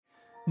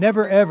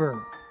Never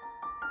ever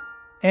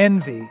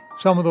envy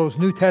some of those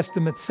New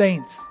Testament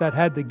saints that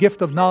had the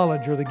gift of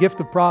knowledge or the gift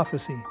of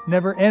prophecy.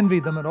 Never envy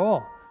them at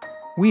all.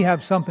 We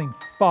have something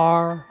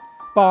far,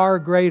 far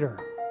greater.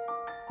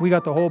 We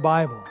got the whole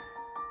Bible.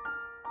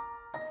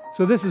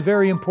 So this is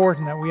very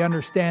important that we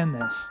understand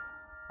this.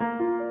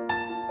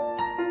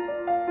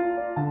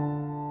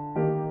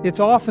 It's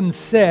often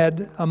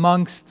said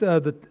amongst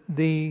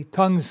the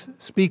tongues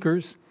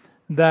speakers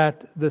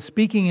that the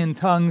speaking in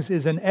tongues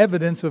is an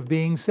evidence of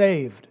being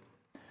saved.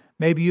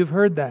 Maybe you've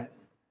heard that,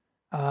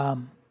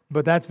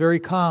 but that's very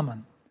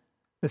common.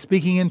 The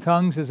speaking in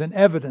tongues is an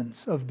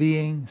evidence of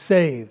being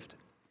saved.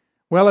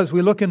 Well, as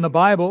we look in the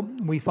Bible,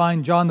 we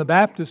find John the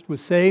Baptist was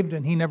saved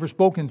and he never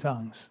spoke in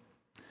tongues.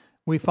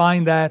 We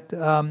find that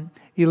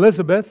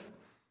Elizabeth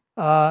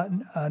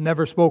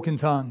never spoke in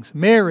tongues.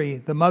 Mary,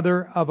 the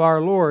mother of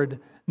our Lord,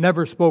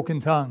 never spoke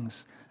in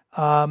tongues.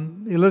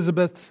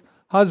 Elizabeth's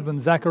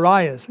husband,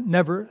 Zacharias,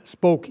 never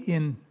spoke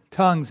in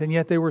tongues, and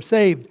yet they were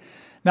saved.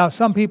 Now,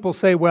 some people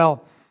say,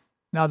 well,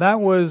 now that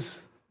was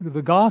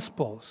the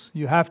Gospels.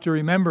 You have to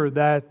remember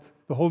that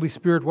the Holy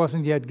Spirit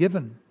wasn't yet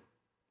given.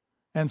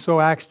 And so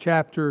Acts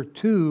chapter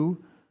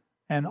 2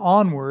 and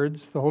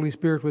onwards, the Holy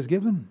Spirit was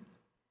given.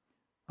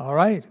 All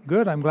right,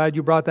 good. I'm glad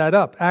you brought that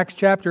up. Acts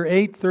chapter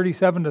 8,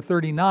 37 to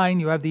 39,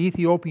 you have the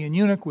Ethiopian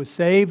eunuch was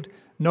saved,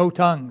 no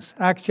tongues.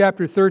 Acts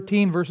chapter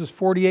 13, verses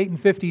 48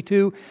 and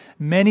 52,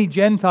 many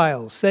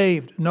Gentiles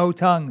saved, no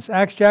tongues.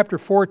 Acts chapter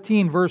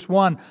 14, verse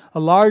 1, a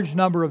large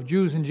number of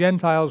Jews and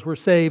Gentiles were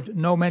saved,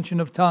 no mention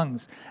of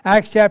tongues.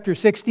 Acts chapter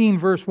 16,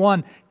 verse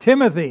 1,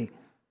 Timothy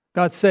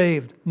got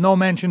saved, no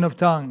mention of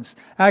tongues.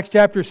 Acts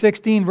chapter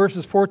 16,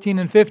 verses 14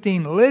 and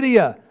 15,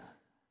 Lydia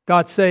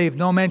got saved,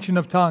 no mention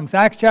of tongues.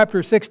 Acts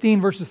chapter 16,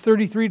 verses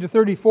 33 to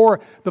 34,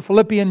 the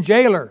Philippian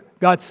jailer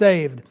got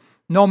saved,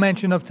 no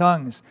mention of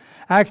tongues.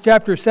 Acts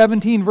chapter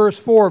 17, verse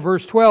 4,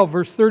 verse 12,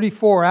 verse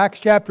 34, Acts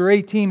chapter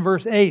 18,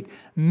 verse 8.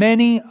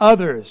 Many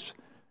others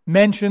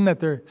mention that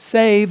they're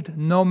saved,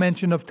 no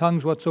mention of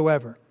tongues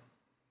whatsoever.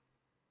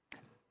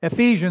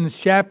 Ephesians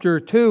chapter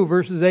 2,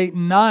 verses 8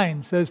 and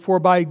 9 says, For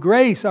by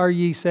grace are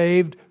ye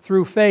saved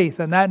through faith,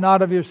 and that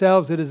not of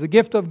yourselves, it is a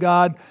gift of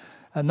God,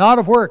 and not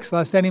of works,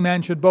 lest any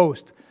man should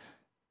boast.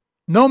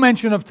 No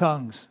mention of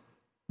tongues.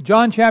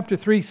 John chapter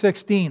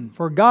 3:16,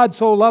 For God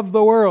so loved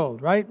the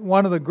world, right?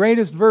 One of the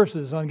greatest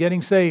verses on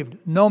getting saved.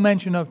 No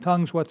mention of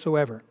tongues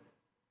whatsoever.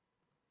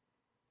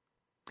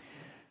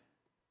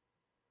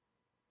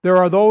 There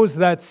are those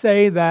that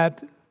say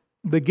that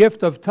the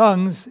gift of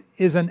tongues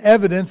is an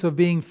evidence of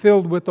being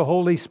filled with the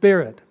Holy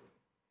Spirit.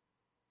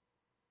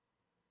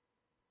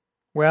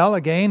 Well,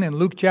 again, in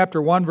Luke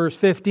chapter 1, verse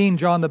 15,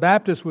 John the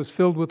Baptist was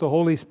filled with the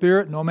Holy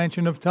Spirit, no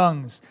mention of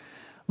tongues.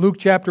 Luke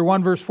chapter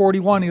 1, verse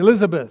 41,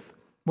 Elizabeth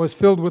was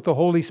filled with the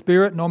Holy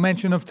Spirit, no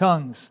mention of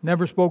tongues,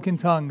 never spoke in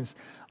tongues.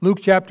 Luke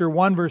chapter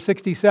 1, verse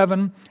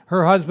 67,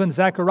 her husband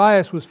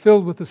Zacharias was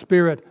filled with the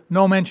Spirit,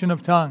 no mention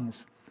of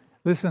tongues.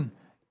 Listen,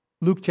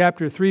 Luke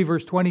chapter 3,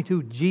 verse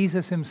 22,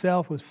 Jesus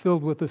himself was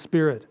filled with the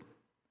Spirit,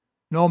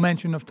 no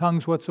mention of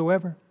tongues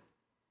whatsoever.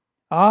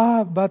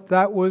 But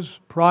that was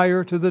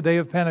prior to the day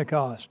of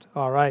Pentecost.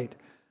 All right.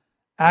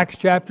 Acts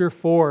chapter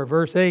 4,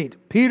 verse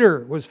 8.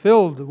 Peter was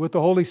filled with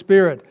the Holy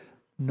Spirit.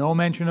 No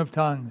mention of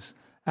tongues.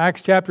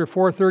 Acts chapter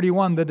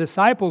 4:31. The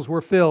disciples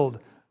were filled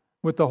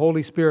with the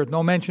Holy Spirit.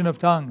 No mention of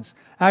tongues.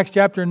 Acts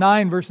chapter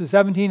 9, verses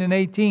 17 and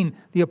 18.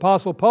 The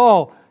Apostle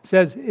Paul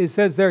it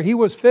says there, he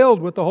was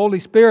filled with the Holy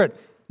Spirit.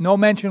 No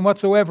mention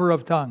whatsoever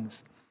of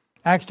tongues.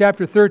 Acts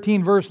chapter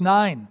 13, verse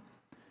 9.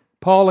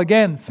 Paul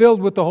again, filled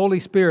with the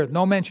Holy Spirit,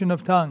 no mention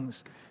of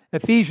tongues.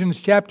 Ephesians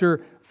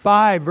chapter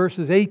 5,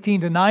 verses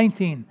 18 to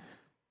 19,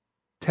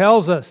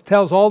 tells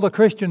all the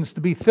Christians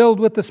to be filled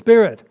with the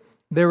Spirit.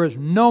 There is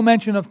no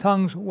mention of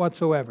tongues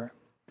whatsoever.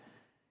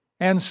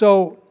 And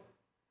so,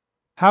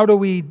 how do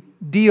we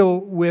deal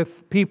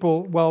with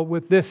people,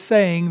 with this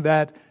saying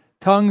that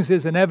tongues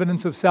is an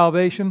evidence of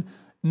salvation?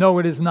 No,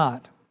 it is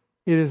not.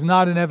 It is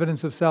not an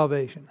evidence of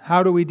salvation.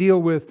 How do we deal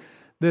with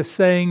this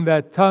saying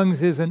that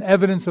tongues is an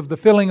evidence of the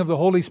filling of the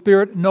Holy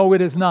Spirit? No,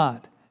 it is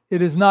not.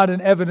 It is not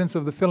an evidence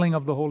of the filling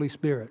of the Holy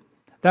Spirit.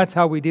 That's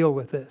how we deal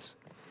with this.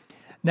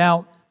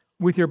 Now,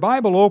 with your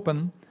Bible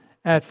open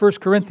at 1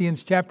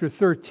 Corinthians chapter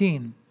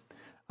 13,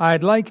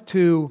 I'd like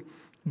to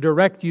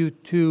direct you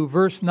to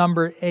verse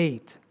number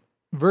 8.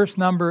 Verse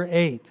number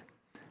 8.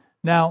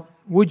 Now,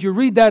 would you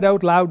read that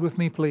out loud with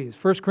me, please?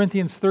 1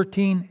 Corinthians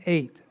 13,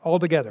 8, all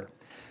together.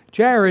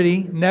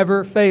 Charity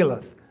never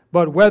faileth.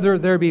 But whether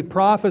there be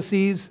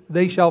prophecies,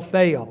 they shall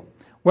fail.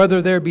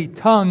 Whether there be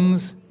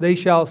tongues, they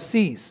shall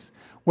cease.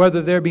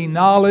 Whether there be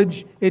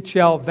knowledge, it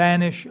shall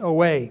vanish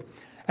away.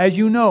 As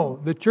you know,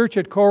 the church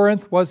at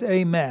Corinth was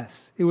a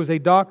mess. It was a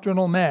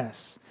doctrinal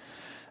mess.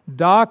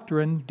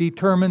 Doctrine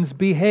determines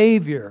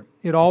behavior.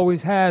 It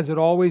always has, it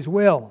always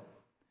will.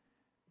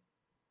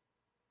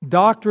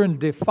 Doctrine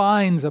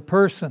defines a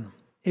person.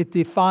 It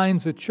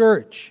defines a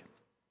church.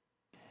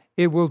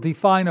 It will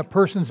define a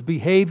person's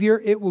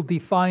behavior. It will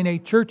define a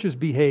church's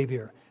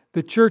behavior.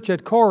 The church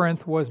at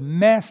Corinth was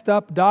messed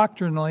up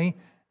doctrinally,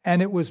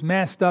 and it was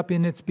messed up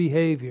in its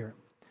behavior.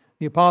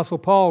 The Apostle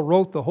Paul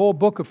wrote the whole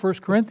book of 1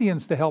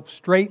 Corinthians to help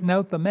straighten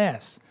out the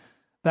mess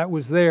that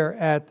was there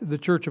at the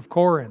church of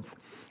Corinth.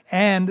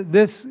 And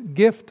this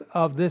gift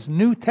of this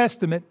New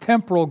Testament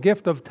temporal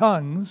gift of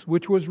tongues,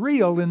 which was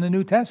real in the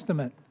New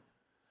Testament,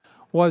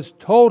 was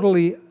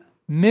totally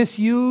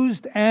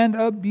misused and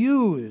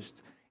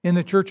abused in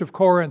the church of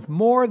Corinth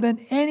more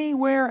than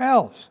anywhere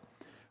else.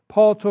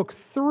 Paul took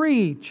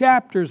 3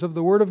 chapters of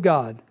the Word of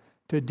God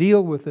to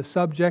deal with the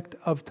subject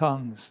of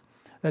tongues.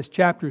 That's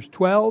chapters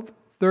 12,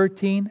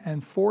 13,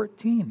 and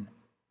 14.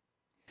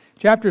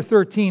 Chapter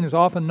 13 is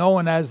often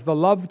known as the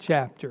love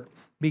chapter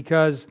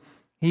because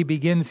he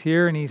begins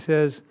here and he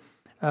says,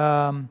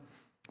 in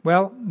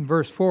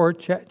verse 4,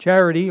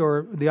 charity,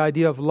 or the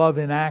idea of love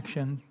in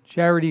action.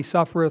 Charity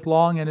suffereth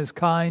long and is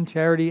kind.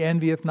 Charity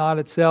envieth not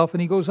itself.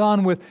 And he goes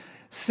on with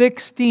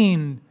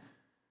 16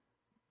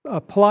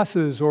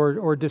 pluses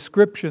or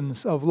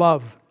descriptions of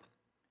love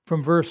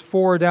from verse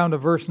 4 down to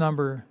verse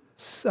number,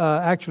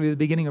 the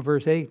beginning of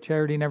verse 8.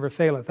 Charity never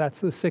faileth. That's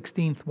the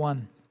 16th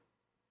one.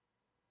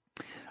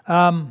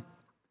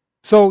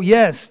 So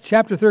yes,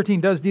 chapter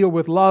 13 does deal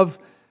with love.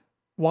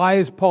 Why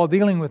is Paul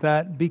dealing with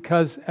that?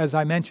 Because, as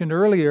I mentioned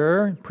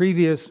earlier in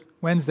previous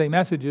Wednesday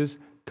messages,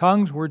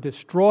 tongues were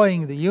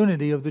destroying the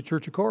unity of the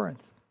church of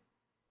Corinth.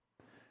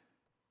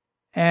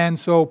 And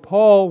so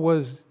Paul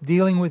was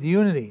dealing with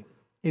unity.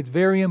 It's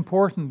very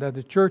important that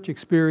the church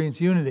experience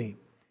unity.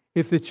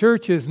 If the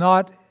church is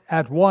not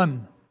at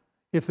one,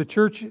 if the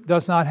church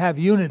does not have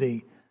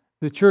unity,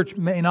 the church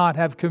may not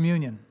have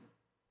communion.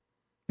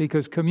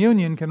 Because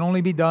communion can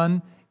only be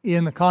done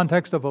in the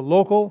context of a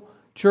local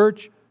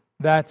church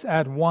that's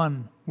at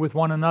one with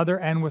one another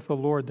and with the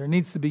Lord. There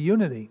needs to be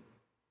unity.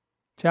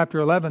 Chapter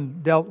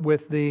 11 dealt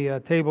with the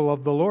table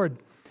of the Lord.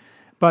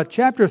 But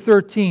chapter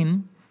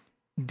 13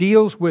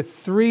 deals with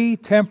 3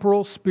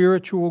 temporal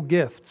spiritual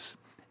gifts.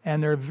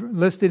 And they're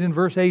listed in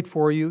verse 8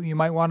 for you. You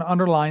might want to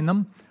underline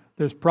them.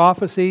 There's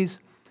prophecies,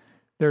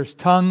 there's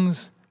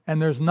tongues,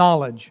 and there's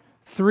knowledge.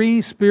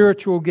 3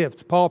 spiritual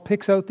gifts. Paul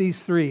picks out these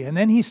 3, and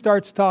then he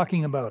starts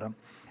talking about them.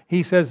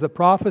 He says the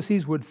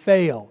prophecies would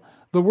fail.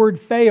 The word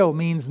fail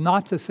means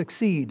not to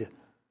succeed.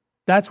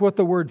 That's what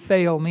the word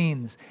fail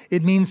means.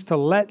 It means to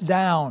let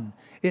down.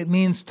 It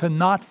means to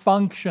not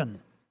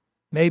function.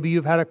 Maybe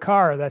you've had a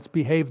car that's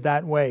behaved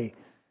that way.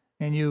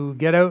 And you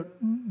get out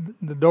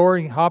the door,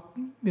 you hop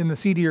in the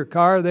seat of your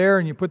car there,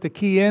 and you put the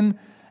key in,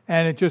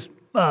 and it just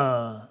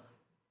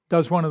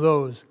does one of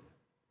those.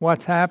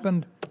 What's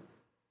happened?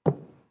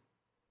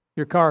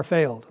 Your car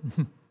failed.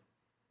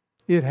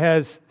 It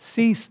has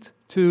ceased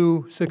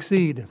to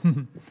succeed.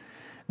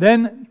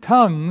 Then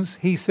tongues,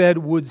 he said,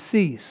 would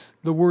cease.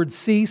 The word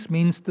cease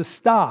means to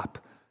stop,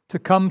 to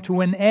come to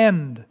an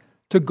end,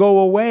 to go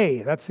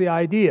away. That's the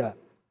idea.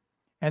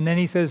 And then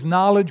he says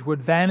knowledge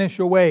would vanish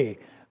away.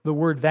 The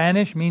word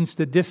vanish means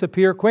to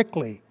disappear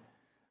quickly.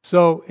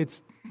 So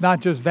it's not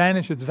just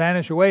vanish, it's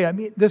vanish away. I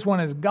mean, this one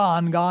is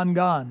gone, gone,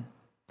 gone.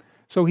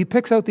 So he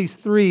picks out these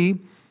 3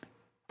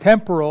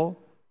 temporal,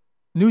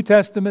 New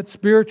Testament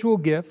spiritual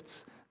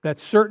gifts that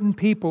certain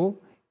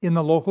people in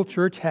the local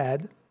church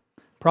had.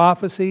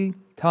 Prophecy,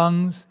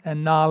 tongues,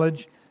 and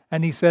knowledge.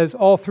 And he says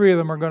all 3 of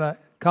them are going to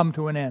come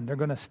to an end. They're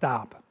going to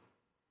stop.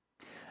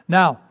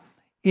 Now,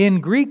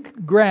 in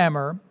Greek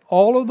grammar,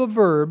 all of the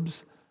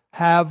verbs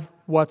have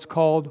what's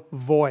called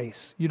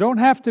voice. You don't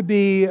have to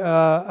be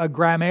a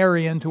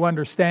grammarian to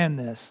understand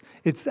this.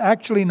 It's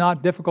actually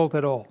not difficult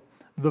at all.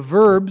 A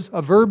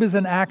verb is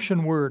an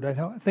action word.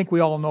 I think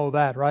we all know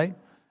that, right?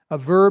 A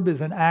verb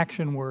is an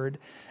action word.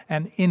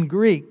 And in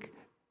Greek,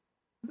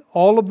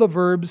 all of the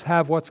verbs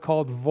have what's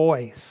called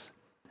voice.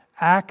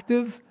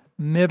 Active,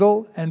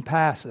 middle, and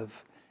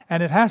passive.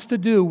 And it has to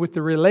do with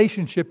the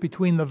relationship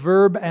between the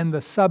verb and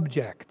the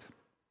subject.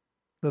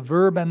 The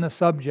verb and the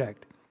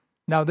subject.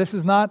 Now, this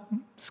is not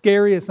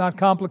scary, it's not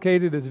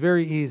complicated, it's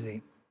very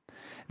easy.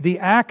 The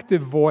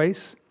active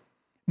voice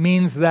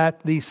means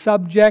that the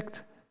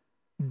subject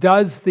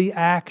does the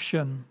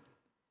action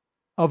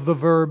of the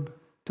verb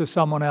to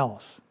someone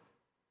else.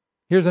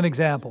 Here's an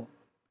example.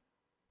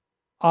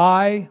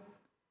 I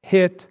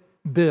hit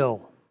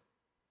Bill.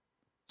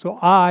 So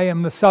I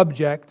am the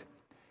subject,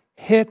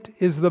 hit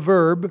is the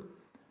verb,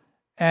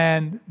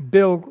 and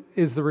Bill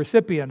is the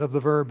recipient of the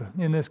verb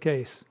in this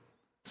case.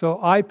 So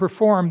I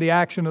perform the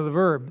action of the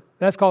verb.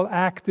 That's called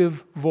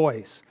active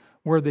voice,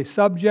 where the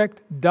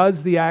subject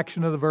does the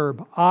action of the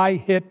verb. I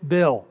hit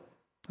Bill.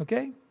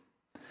 Okay?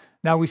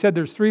 Now we said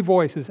there's 3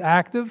 voices.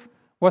 Active.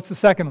 What's the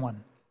second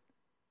one?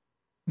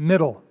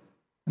 Middle.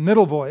 The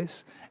middle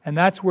voice. And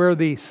that's where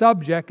the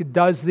subject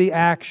does the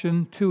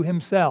action to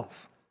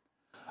himself.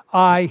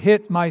 I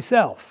hit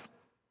myself.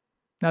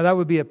 Now that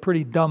would be a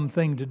pretty dumb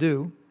thing to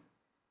do.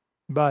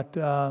 But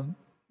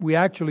we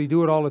actually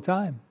do it all the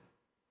time.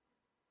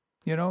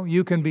 You know,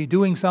 you can be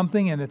doing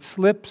something and it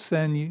slips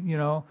and,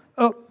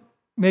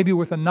 maybe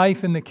with a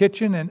knife in the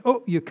kitchen and,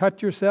 you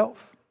cut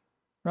yourself,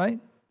 right?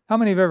 How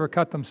many have ever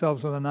cut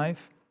themselves with a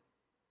knife?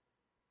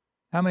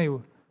 How many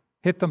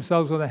hit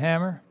themselves with a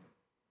hammer?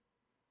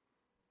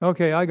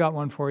 Okay, I got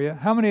one for you.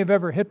 How many have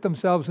ever hit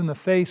themselves in the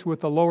face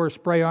with the lower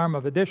spray arm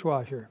of a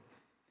dishwasher?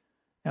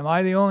 Am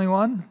I the only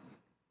one?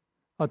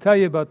 I'll tell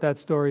you about that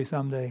story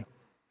someday.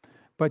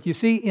 But you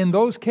see, in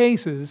those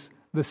cases,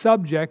 the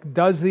subject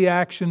does the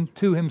action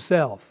to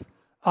himself.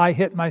 I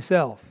hit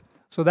myself.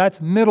 So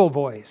that's middle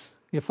voice.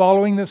 You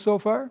following this so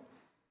far?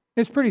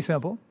 It's pretty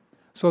simple.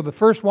 So the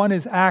first one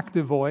is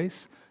active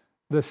voice.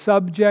 The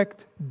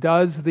subject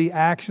does the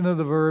action of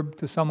the verb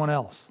to someone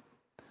else.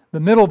 The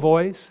middle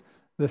voice,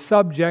 the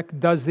subject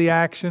does the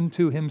action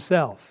to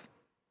himself.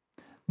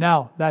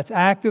 Now, that's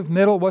active,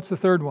 middle. What's the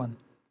third one?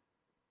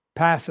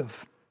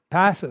 Passive.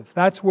 Passive.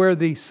 That's where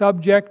the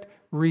subject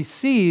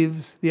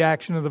receives the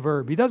action of the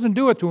verb. He doesn't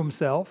do it to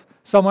himself.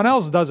 Someone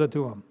else does it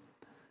to him.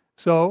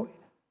 So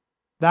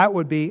that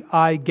would be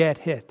I get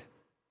hit.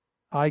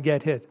 I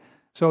get hit.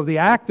 So the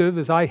active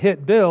is I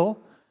hit Bill.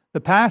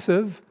 The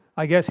passive,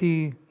 I guess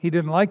he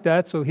didn't like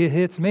that, so he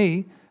hits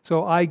me.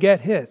 So I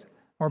get hit.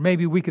 Or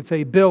maybe we could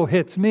say Bill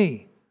hits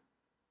me.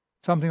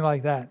 Something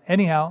like that.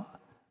 Anyhow,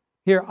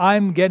 here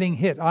I'm getting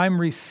hit. I'm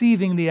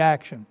receiving the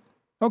action.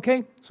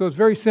 Okay, so it's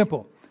very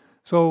simple.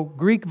 So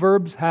Greek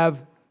verbs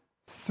have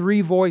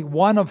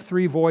one of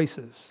three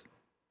voices.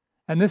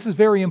 And this is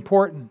very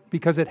important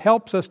because it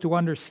helps us to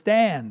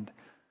understand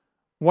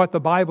what the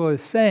Bible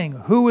is saying.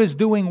 Who is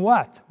doing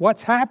what?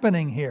 What's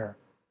happening here?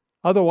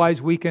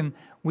 Otherwise, we can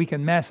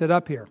mess it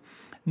up here.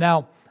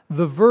 Now,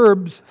 the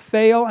verbs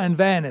fail and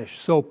vanish.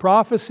 So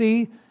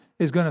prophecy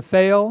is going to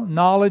fail,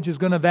 knowledge is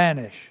going to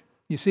vanish.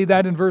 You see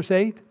that in verse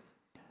 8?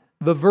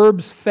 The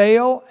verbs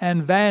fail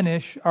and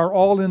vanish are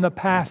all in the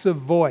passive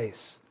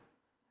voice.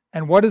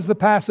 And what is the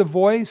passive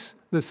voice?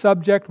 The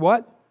subject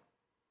what?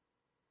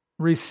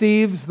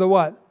 Receives the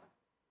what?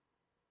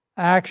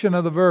 Action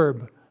of the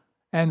verb.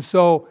 And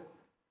so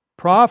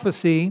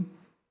prophecy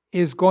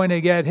is going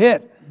to get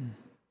hit.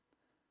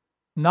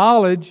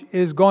 Knowledge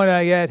is going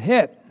to get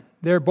hit.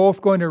 They're both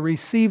going to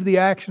receive the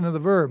action of the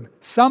verb.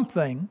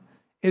 Something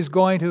is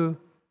going to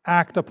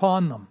act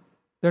upon them.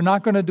 They're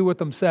not going to do it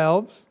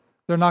themselves.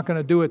 They're not going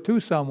to do it to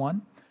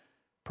someone.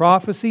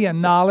 Prophecy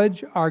and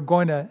knowledge are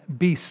going to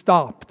be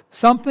stopped.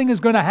 Something is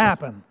going to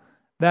happen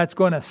that's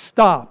going to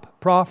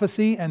stop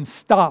prophecy and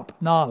stop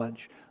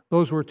knowledge.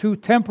 Those were two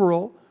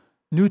temporal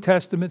New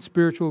Testament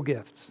spiritual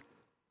gifts.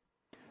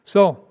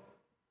 So,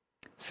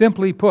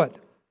 simply put,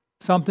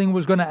 something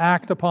was going to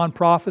act upon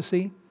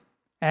prophecy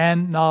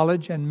and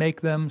knowledge and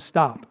make them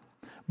stop.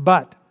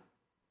 But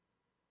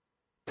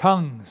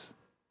tongues,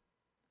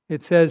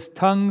 it says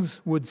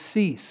tongues would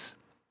cease.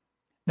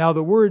 Now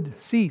the word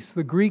cease,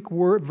 the Greek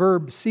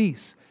verb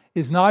cease,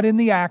 is not in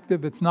the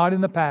active, it's not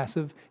in the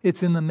passive,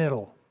 it's in the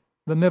middle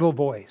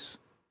voice.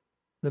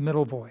 The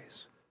middle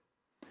voice.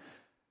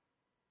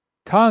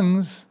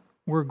 Tongues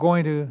were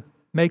going to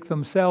make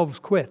themselves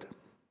quit.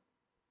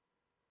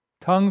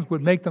 Tongues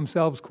would make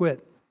themselves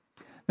quit.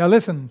 Now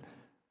listen,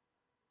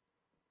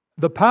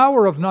 the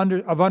power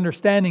of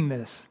understanding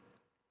this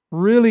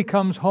really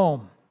comes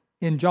home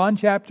in John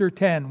chapter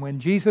 10 when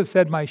Jesus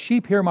said, "My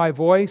sheep hear my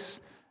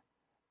voice,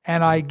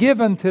 and I give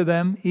unto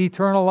them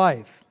eternal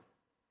life,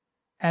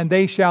 and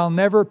they shall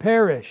never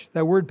perish."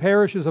 The word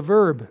perish is a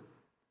verb.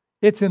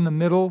 It's in the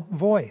middle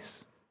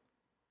voice.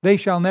 They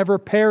shall never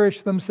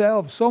perish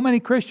themselves. So many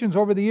Christians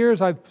over the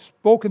years I've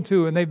spoken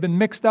to, and they've been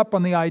mixed up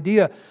on the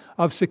idea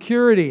of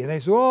security. And they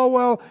say, oh,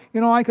 well,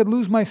 I could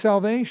lose my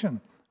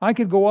salvation. I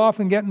could go off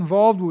and get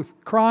involved with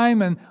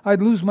crime, and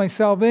I'd lose my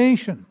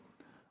salvation.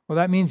 Well,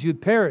 that means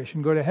you'd perish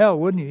and go to hell,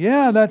 wouldn't you?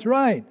 Yeah, that's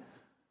right.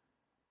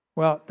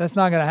 Well, that's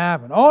not going to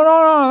happen. Oh,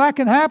 no, that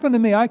can happen to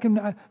me.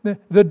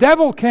 The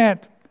devil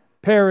can't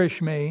perish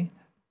me.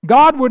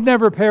 God would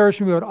never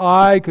perish me, but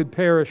I could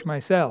perish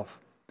myself.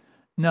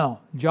 No.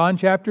 John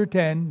chapter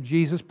 10,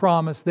 Jesus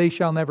promised they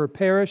shall never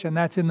perish, and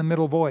that's in the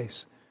middle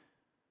voice.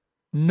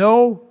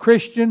 No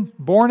Christian,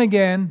 born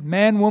again,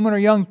 man, woman, or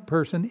young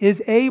person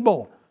is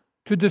able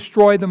to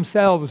destroy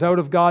themselves out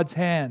of God's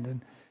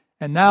hand.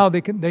 And now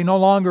they no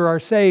longer are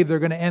saved. They're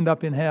going to end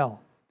up in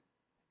hell.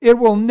 It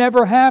will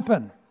never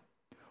happen.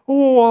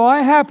 Oh, well,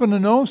 I happen to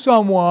know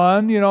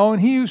someone,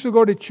 and he used to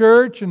go to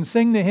church and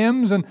sing the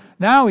hymns, and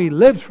now he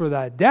lives for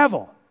that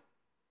devil.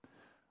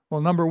 Well,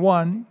 number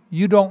one,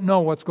 you don't know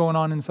what's going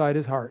on inside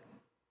his heart.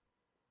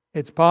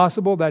 It's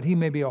possible that he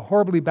may be a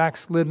horribly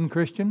backslidden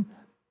Christian.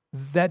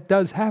 That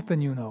does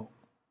happen,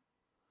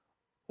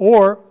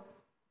 Or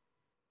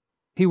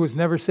he was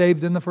never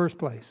saved in the first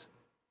place.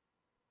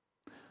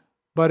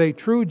 But a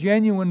true,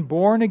 genuine,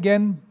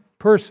 born-again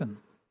person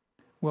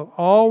will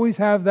always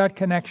have that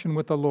connection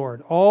with the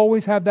Lord,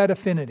 always have that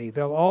affinity.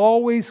 They'll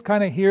always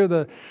kind of hear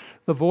the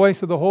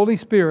voice of the Holy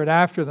Spirit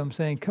after them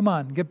saying, come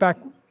on, get back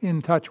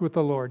in touch with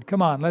the Lord.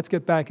 Come on, let's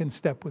get back in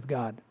step with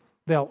God.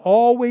 They'll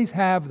always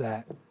have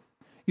that.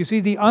 You see,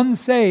 the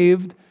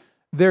unsaved,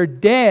 they're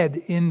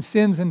dead in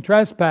sins and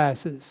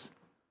trespasses.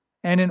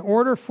 And in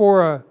order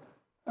for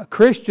a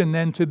Christian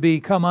then to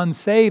become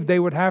unsaved, they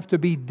would have to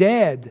be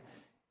dead,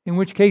 in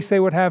which case they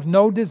would have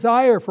no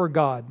desire for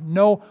God,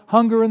 no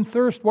hunger and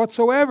thirst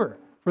whatsoever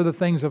for the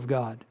things of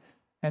God.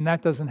 And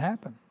that doesn't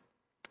happen.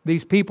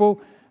 These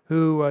people,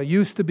 who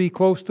used to be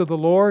close to the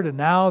Lord, and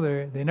now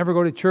they never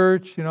go to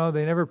church, they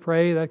never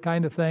pray, that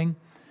kind of thing.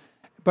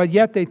 But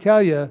yet they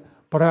tell you,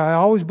 but I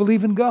always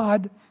believe in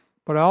God,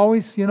 but I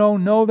always,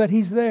 know that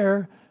He's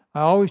there. I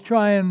always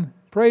try and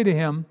pray to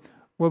Him.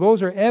 Well,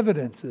 those are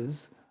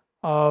evidences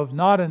of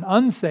not an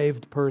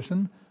unsaved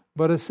person,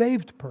 but a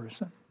saved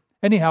person.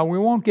 Anyhow, we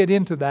won't get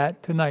into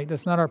that tonight.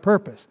 That's not our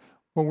purpose.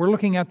 But we're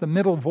looking at the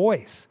middle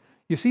voice.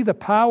 You see the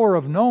power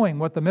of knowing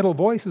what the middle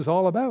voice is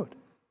all about.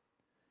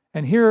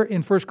 And here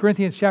in 1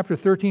 Corinthians chapter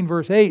 13,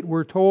 verse 8,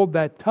 we're told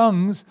that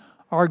tongues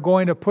are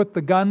going to put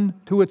the gun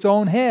to its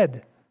own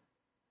head.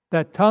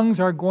 That tongues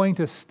are going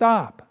to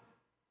stop.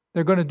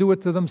 They're going to do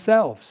it to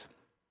themselves.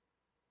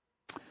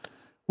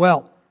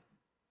 Well,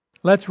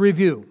 let's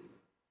review.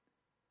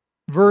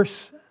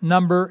 Verse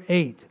number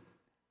 8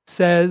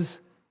 says,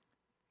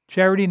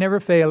 charity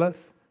never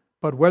faileth,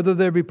 but whether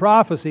there be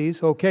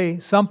prophecies, okay,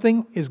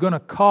 something is going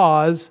to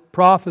cause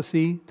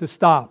prophecy to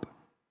stop.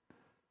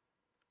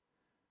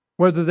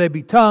 Whether they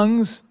be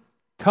tongues,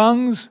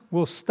 tongues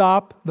will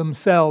stop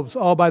themselves,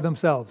 all by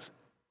themselves.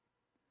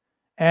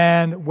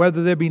 And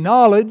whether there be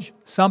knowledge,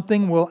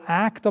 something will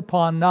act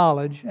upon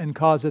knowledge and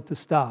cause it to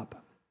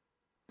stop.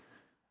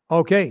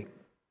 Okay,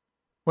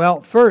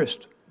 well,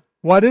 first,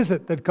 what is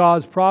it that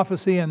caused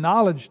prophecy and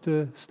knowledge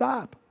to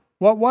stop?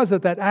 What was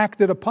it that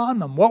acted upon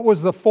them? What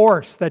was the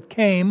force that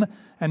came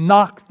and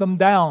knocked them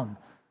down?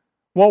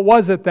 What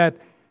was it that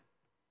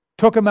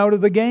took them out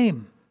of the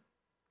game?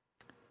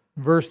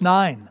 Verse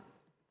 9.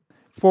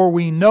 For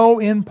we know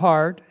in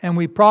part and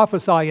we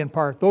prophesy in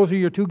part. Those are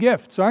your two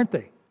gifts, aren't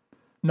they?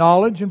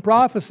 Knowledge and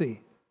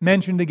prophecy,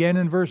 mentioned again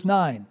in verse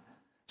 9.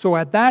 So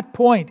at that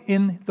point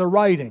in the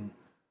writing,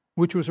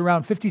 which was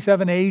around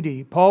 57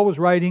 AD, Paul was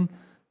writing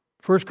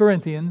 1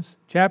 Corinthians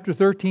chapter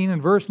 13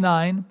 and verse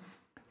 9.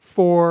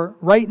 For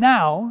right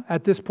now,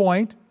 at this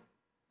point,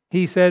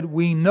 he said,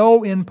 we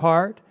know in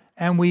part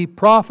and we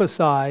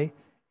prophesy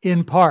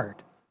in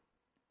part.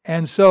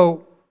 And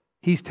so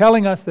he's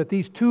telling us that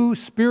these two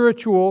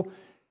spiritual,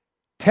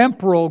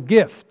 temporal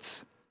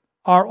gifts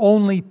are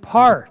only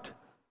part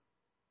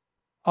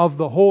of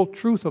the whole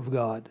truth of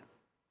God.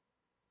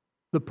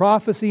 The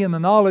prophecy and the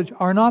knowledge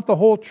are not the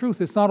whole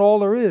truth. It's not all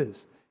there is.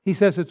 He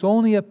says it's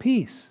only a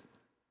piece.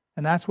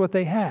 And that's what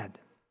they had.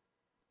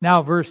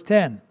 Now, verse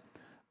 10.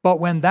 But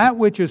when that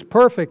which is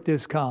perfect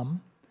is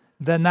come,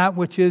 then that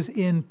which is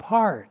in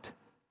part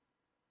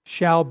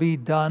shall be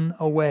done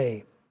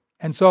away.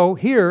 And so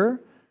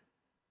here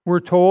we're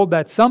told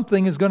that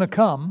something is going to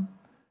come,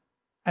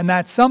 and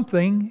that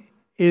something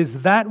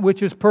is that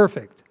which is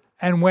perfect.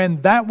 And when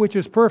that which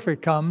is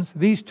perfect comes,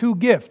 these two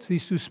gifts,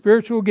 these two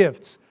spiritual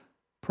gifts,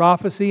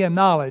 prophecy and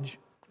knowledge,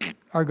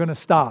 are going to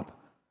stop.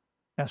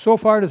 Now, so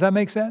far, does that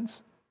make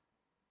sense?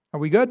 Are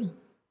we good?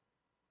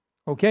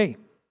 Okay.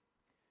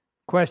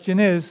 Question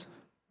is,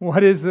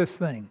 what is this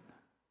thing?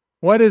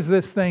 What is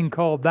this thing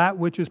called that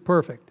which is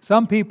perfect?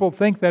 Some people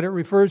think that it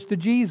refers to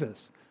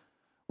Jesus.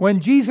 When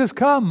Jesus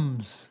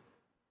comes,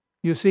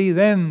 you see,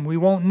 then we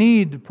won't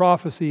need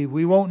prophecy,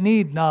 we won't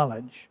need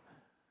knowledge.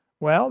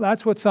 Well,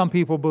 that's what some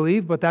people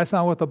believe, but that's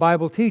not what the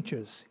Bible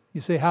teaches.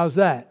 You say, how's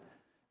that?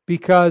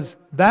 Because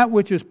that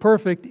which is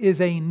perfect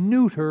is a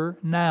neuter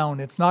noun.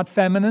 It's not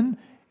feminine,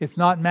 it's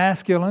not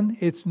masculine,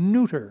 it's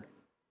neuter.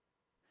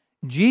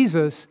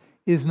 Jesus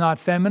is not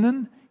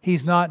feminine,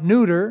 He's not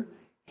neuter,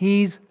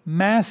 He's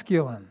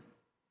masculine.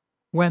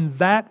 When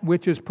that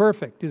which is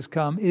perfect is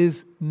come,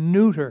 is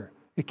neuter.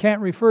 It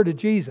can't refer to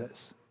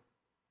Jesus.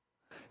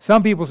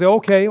 Some people say,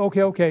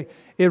 okay.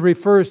 It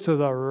refers to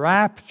the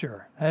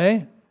rapture.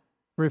 It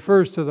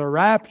refers to the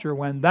rapture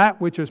when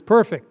that which is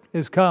perfect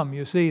is come.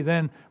 You see,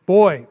 then,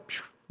 boy,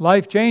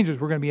 life changes.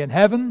 We're going to be in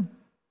heaven.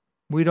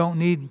 We don't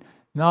need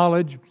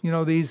knowledge.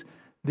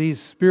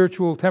 These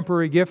spiritual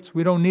temporary gifts,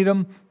 we don't need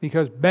them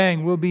because,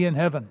 bang, we'll be in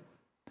heaven.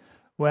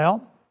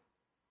 Well,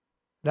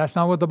 that's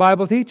not what the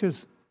Bible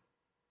teaches.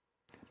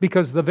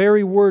 Because the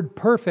very word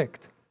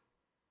perfect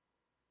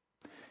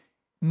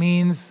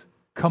means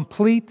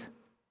complete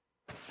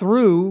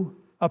through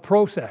a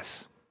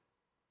process.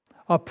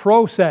 A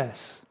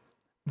process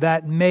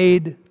that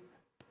made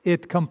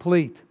it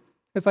complete.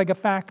 It's like a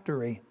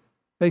factory.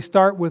 They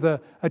start with a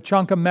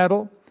chunk of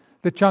metal.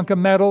 The chunk of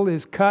metal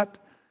is cut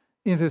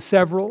into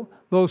several.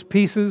 Those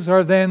pieces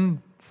are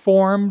then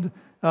formed.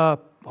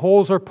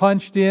 Holes are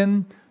punched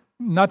in.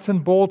 Nuts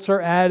and bolts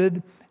are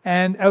added.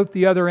 And out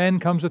the other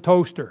end comes a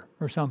toaster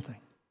or something.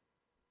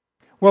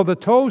 Well, the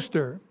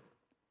toaster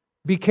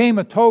became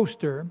a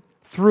toaster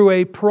through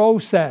a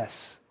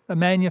process, a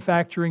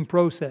manufacturing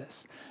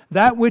process.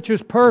 That which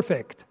is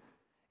perfect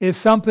is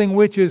something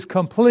which is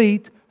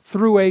complete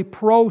through a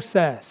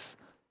process.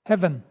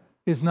 Heaven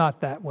is not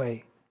that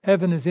way.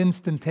 Heaven is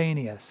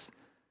instantaneous.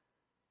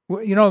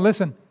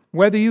 Listen,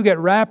 whether you get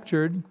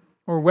raptured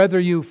or whether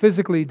you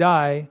physically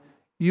die,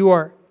 you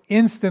are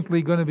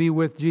instantly going to be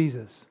with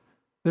Jesus.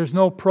 There's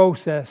no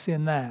process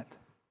in that.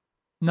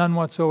 None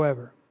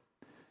whatsoever.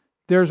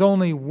 There's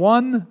only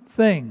one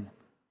thing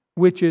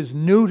which is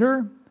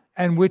neuter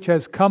and which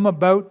has come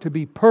about to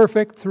be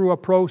perfect through a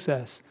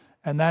process,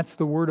 and that's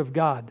the Word of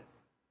God.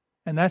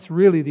 And that's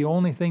really the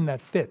only thing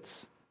that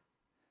fits.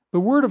 The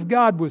Word of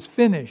God was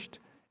finished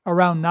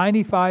around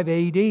 95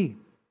 AD.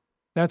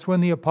 That's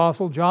when the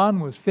Apostle John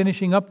was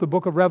finishing up the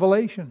book of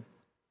Revelation.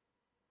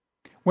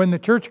 When the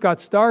church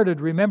got started,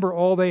 remember,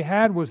 all they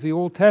had was the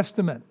Old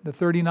Testament, the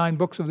 39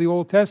 books of the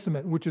Old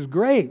Testament, which is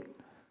great.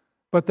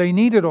 But they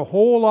needed a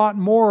whole lot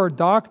more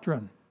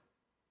doctrine.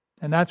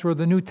 And that's where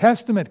the New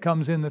Testament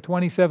comes in, the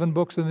 27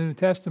 books of the New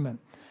Testament.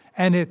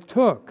 And it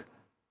took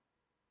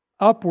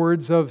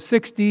upwards of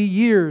 60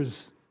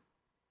 years,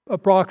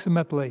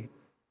 approximately,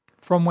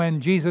 from when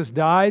Jesus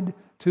died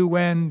to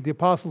when the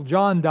Apostle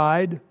John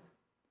died,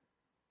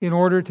 in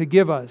order to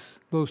give us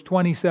those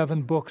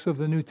 27 books of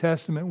the New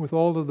Testament with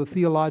all of the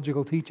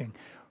theological teaching.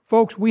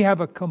 Folks, we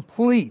have a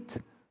complete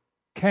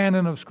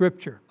canon of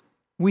Scripture.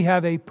 We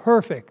have a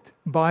perfect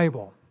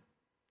Bible.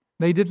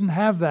 They didn't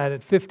have that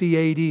at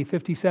 50 AD,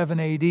 57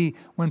 AD,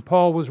 when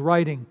Paul was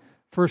writing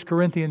 1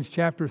 Corinthians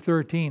chapter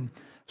 13.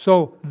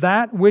 So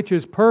that which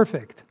is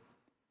perfect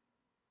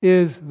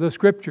is the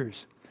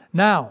Scriptures.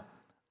 Now,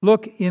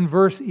 look in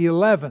verse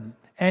 11,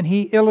 and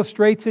he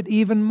illustrates it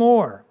even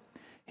more.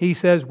 He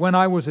says, when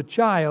I was a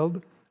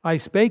child, I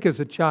spake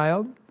as a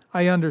child,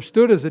 I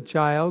understood as a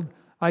child,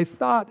 I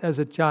thought as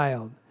a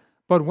child.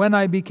 But when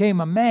I became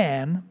a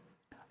man,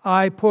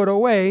 I put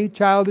away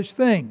childish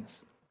things.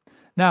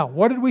 Now,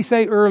 what did we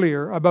say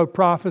earlier about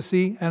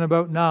prophecy and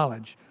about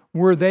knowledge?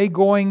 Were they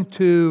going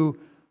to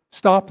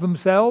stop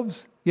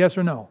themselves? Yes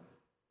or no?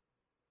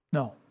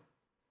 No.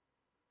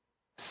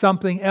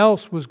 Something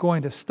else was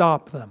going to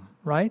stop them,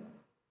 right?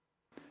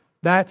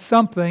 That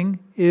something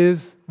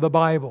is the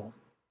Bible.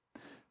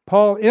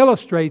 Paul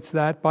illustrates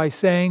that by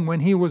saying when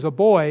he was a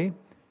boy,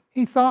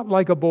 he thought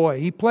like a boy,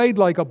 he played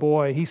like a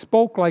boy, he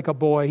spoke like a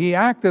boy, he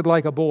acted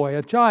like a boy,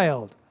 a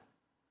child.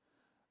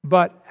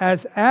 But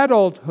as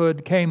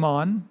adulthood came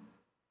on,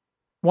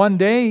 one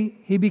day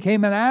he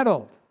became an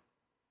adult.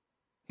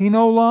 He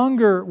no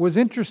longer was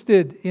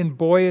interested in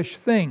boyish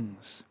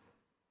things.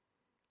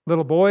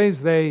 Little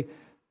boys, they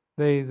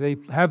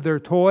have their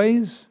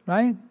toys,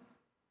 right?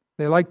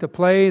 They like to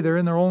play, they're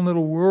in their own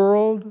little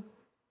world.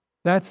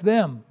 That's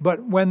them.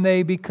 But when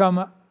they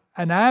become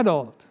an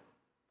adult,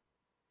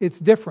 it's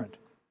different.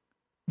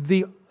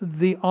 The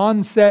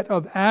onset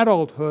of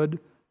adulthood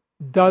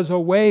does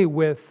away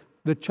with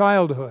the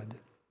childhood.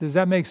 Does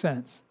that make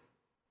sense?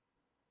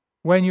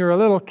 When you're a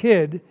little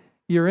kid,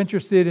 you're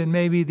interested in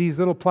maybe these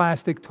little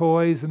plastic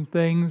toys and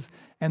things,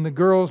 and the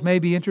girls may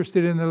be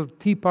interested in the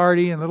tea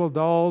party and little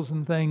dolls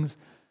and things.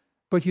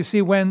 But you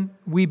see, when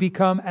we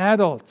become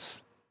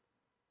adults,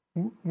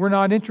 we're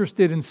not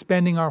interested in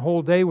spending our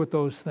whole day with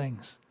those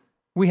things.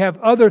 We have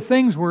other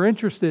things we're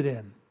interested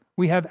in.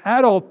 We have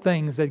adult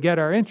things that get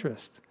our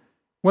interest.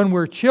 When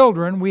we're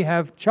children, we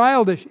have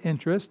childish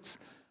interests,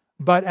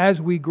 but as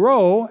we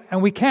grow,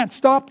 and we can't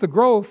stop the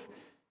growth,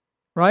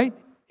 right?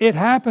 It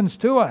happens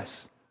to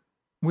us.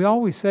 We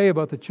always say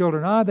about the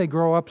children, they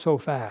grow up so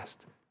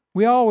fast.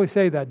 We always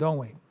say that, don't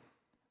we?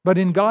 But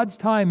in God's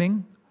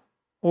timing,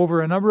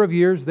 over a number of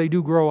years, they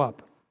do grow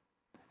up,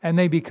 and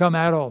they become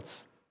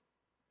adults.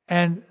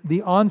 And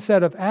the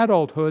onset of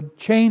adulthood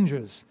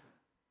changes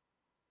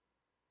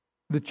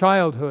the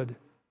childhood.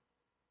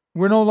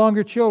 We're no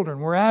longer children,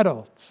 we're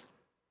adults.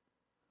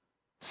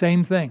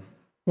 Same thing.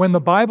 When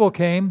the Bible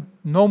came,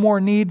 no more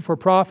need for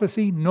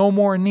prophecy, no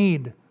more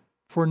need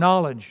for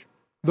knowledge.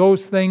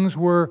 Those things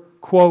were,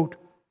 quote,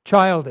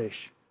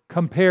 childish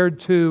compared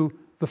to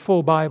the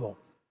full Bible.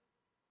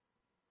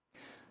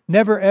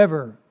 Never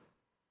ever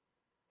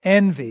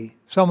envy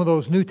some of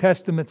those New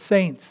Testament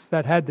saints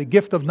that had the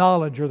gift of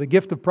knowledge or the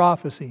gift of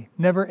prophecy.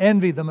 Never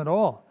envy them at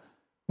all.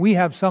 We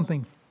have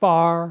something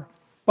far,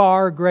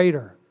 far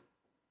greater.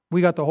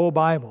 We got the whole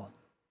Bible.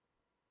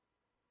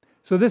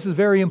 So this is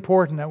very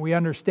important that we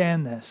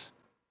understand this.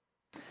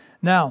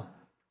 Now,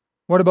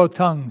 what about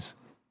tongues?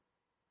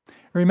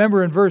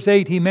 Remember in verse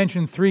 8 he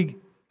mentioned 3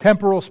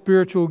 temporal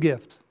spiritual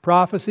gifts: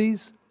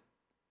 prophecies,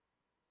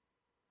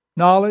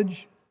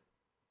 knowledge,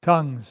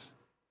 tongues.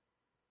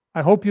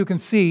 I hope you can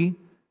see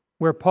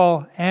where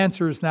Paul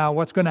answers now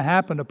what's going to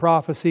happen to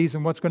prophecies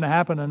and what's going to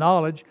happen to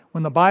knowledge.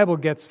 When the Bible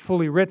gets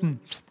fully written,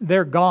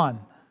 they're gone.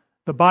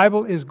 The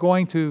Bible is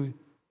going to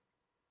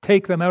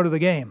take them out of the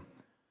game.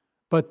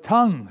 But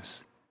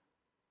tongues,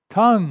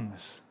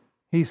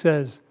 he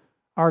says,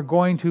 are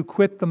going to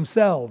quit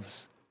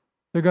themselves.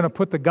 They're going to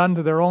put the gun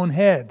to their own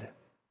head.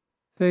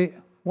 Say,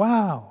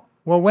 wow,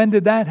 well, when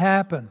did that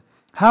happen?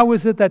 How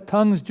is it that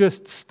tongues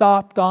just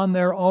stopped on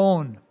their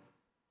own?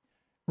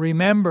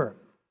 Remember,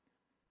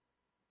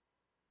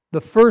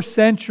 the first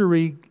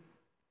century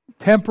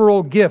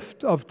temporal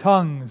gift of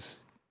tongues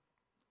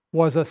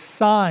was a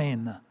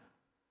sign.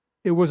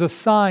 It was a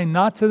sign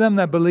not to them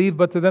that believe,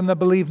 but to them that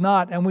believe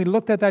not. And we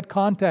looked at that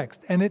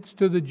context, and it's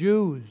to the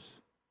Jews.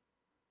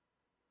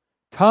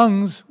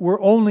 Tongues were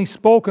only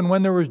spoken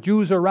when there was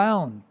Jews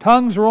around.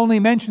 Tongues are only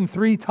mentioned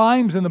 3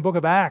 times in the book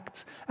of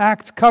Acts.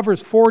 Acts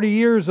covers 40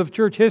 years of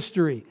church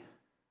history.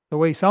 The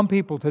way some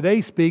people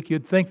today speak,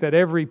 you'd think that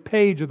every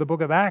page of the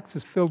book of Acts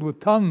is filled with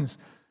tongues.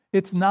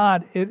 It's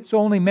not. It's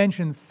only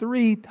mentioned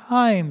 3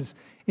 times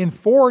in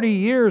 40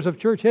 years of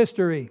church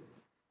history.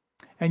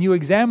 And you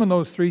examine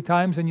those 3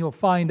 times and you'll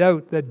find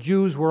out that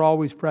Jews were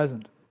always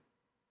present.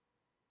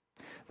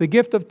 The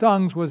gift of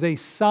tongues was a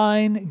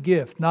sign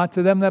gift, not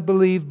to them that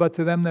believe, but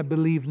to them that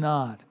believe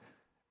not.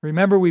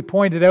 Remember, we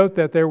pointed out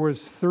that there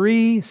was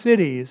 3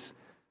 cities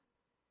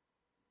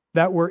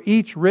that were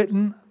each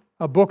written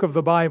a book of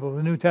the Bible,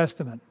 the New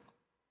Testament.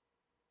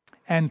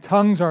 And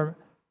tongues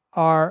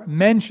are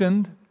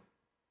mentioned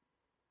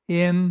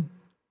in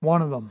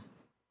one of them.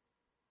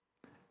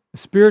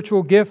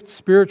 Spiritual gifts,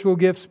 spiritual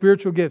gifts,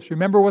 spiritual gifts.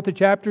 Remember what the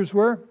chapters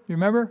were? You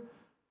remember?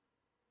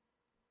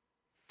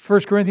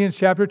 1 Corinthians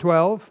chapter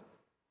 12.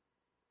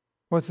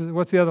 What's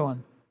the other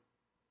one?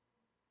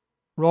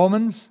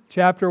 Romans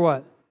chapter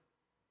what?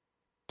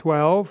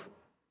 12.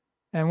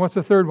 And what's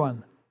the third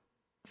one?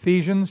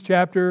 Ephesians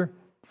chapter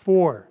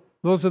 4.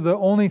 Those are the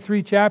only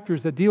 3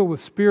 chapters that deal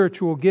with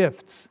spiritual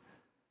gifts.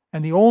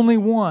 And the only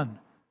one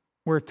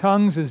where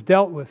tongues is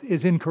dealt with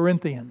is in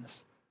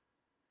Corinthians.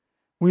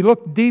 We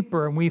looked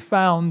deeper and we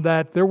found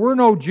that there were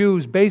no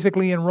Jews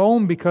basically in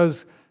Rome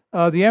because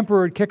the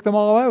emperor had kicked them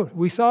all out.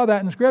 We saw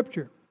that in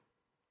Scripture.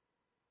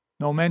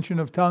 No mention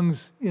of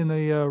tongues in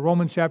the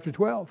Romans chapter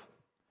 12.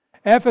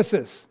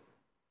 Ephesus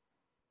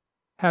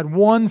had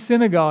 1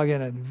 synagogue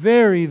in it.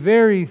 Very,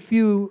 very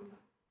few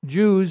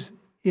Jews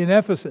in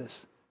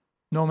Ephesus.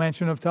 No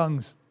mention of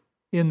tongues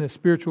in the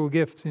spiritual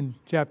gifts in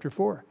chapter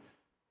 4.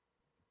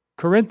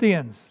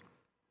 Corinthians.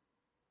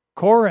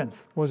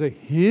 Corinth was a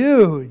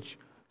huge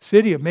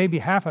city of maybe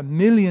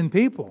 500,000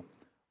 people.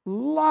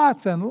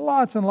 Lots and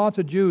lots and lots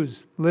of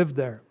Jews lived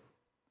there.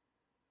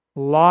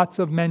 Lots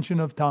of mention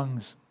of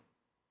tongues.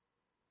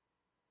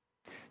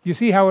 You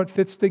see how it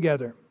fits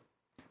together.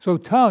 So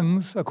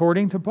tongues,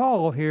 according to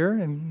Paul here,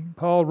 and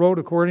Paul wrote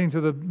according to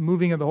the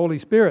moving of the Holy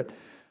Spirit,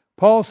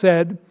 Paul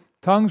said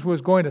tongues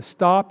was going to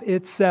stop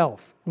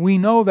itself. We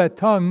know that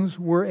tongues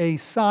were a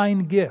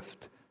sign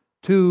gift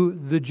to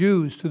the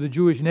Jews, to the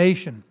Jewish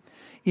nation.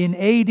 In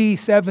AD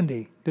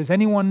 70, does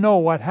anyone know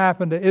what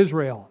happened to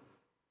Israel?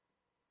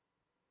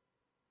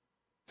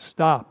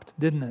 Stopped,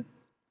 didn't it?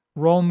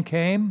 Rome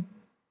came.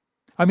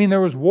 I mean,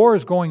 there was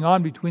wars going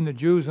on between the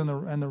Jews and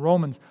the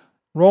Romans.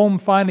 Rome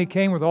finally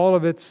came with all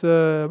of its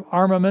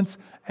armaments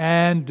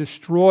and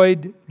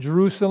destroyed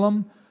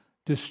Jerusalem,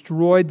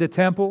 destroyed the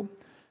temple,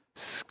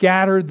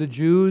 scattered the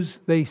Jews.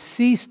 They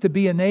ceased to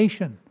be a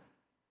nation.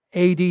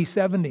 AD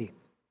 70.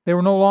 They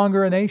were no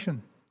longer a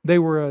nation. They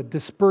were a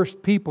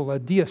dispersed people, a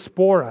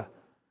diaspora.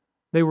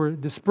 They were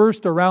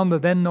dispersed around the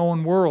then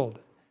known world.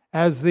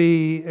 As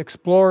the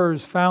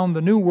explorers found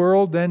the new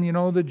world, then,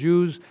 the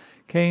Jews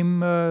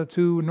came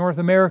to North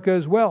America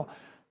as well.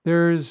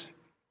 There's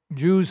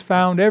Jews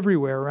found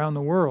everywhere around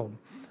the world.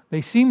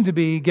 They seem to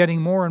be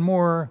getting more and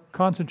more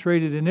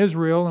concentrated in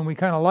Israel, and we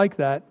kind of like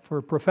that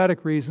for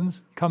prophetic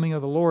reasons, coming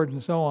of the Lord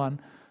and so on.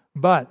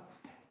 But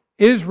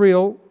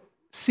Israel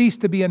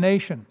ceased to be a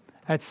nation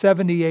at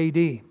 70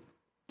 AD.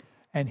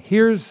 And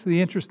here's the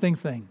interesting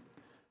thing.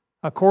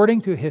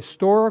 According to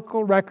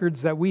historical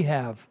records that we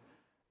have,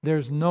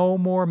 there's no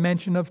more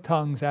mention of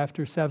tongues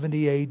after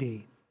 70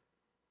 AD.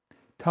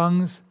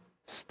 Tongues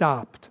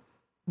stopped.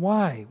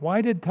 Why? Why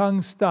did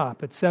tongues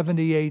stop at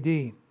 70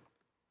 AD?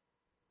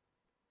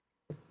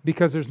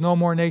 Because there's no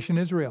more nation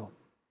Israel.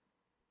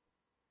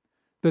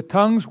 The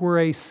tongues were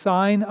a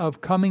sign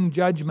of coming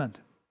judgment.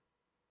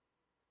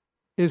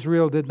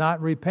 Israel did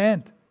not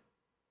repent.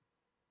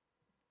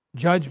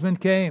 Judgment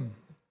came.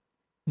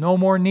 No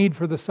more need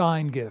for the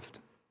sign gift.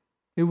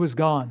 It was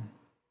gone.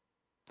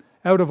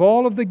 Out of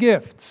all of the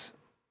gifts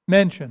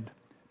mentioned,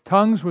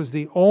 tongues was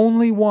the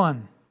only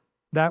one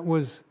that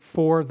was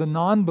for the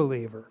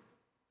non-believer.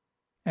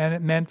 And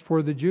it meant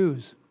for the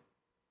Jews.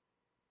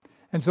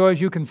 And so as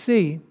you can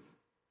see,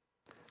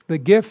 the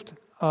gift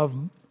of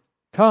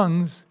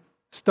tongues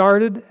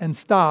started and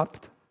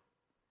stopped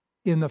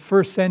in the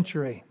 1st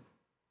century.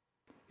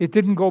 It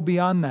didn't go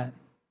beyond that.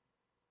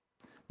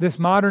 This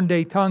modern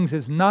day tongues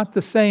is not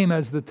the same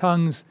as the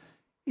tongues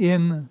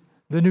in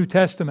the New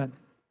Testament.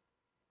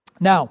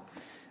 Now,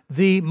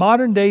 the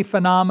modern day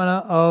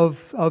phenomena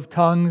of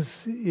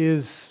tongues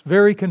is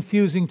very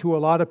confusing to a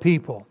lot of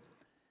people.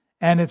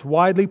 And it's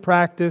widely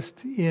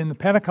practiced in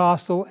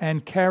Pentecostal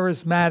and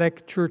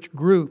charismatic church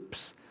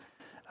groups,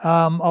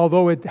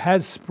 although it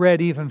has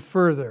spread even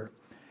further.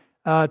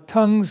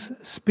 Tongues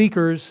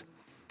speakers,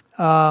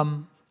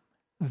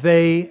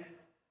 they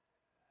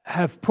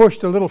have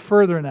pushed a little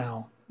further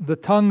now. The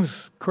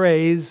tongues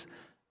craze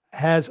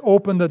has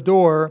opened the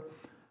door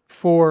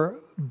for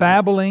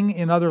babbling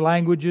in other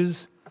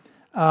languages,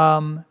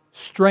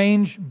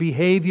 strange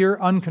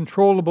behavior,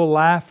 uncontrollable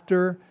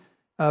laughter,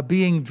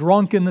 being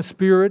drunk in the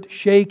Spirit,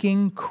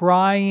 shaking,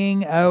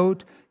 crying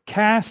out,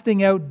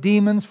 casting out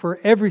demons for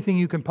everything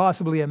you can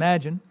possibly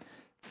imagine,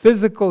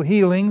 physical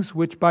healings,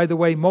 which, by the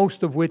way,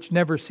 most of which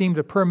never seem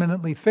to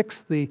permanently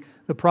fix the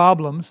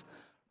problems,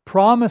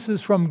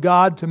 promises from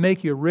God to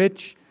make you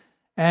rich,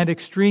 and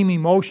extreme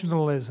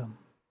emotionalism.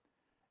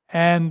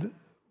 And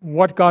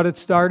what got it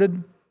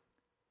started?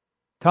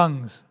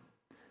 Tongues.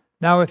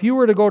 Now, if you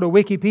were to go to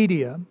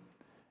Wikipedia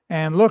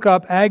and look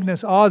up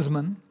Agnes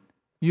Ozman,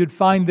 you'd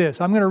find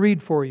this. I'm going to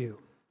read for you.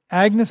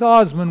 Agnes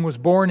Ozman was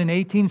born in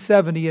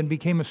 1870 and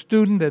became a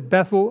student at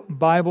Bethel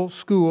Bible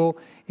School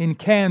in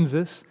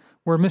Kansas,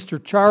 where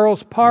Mr.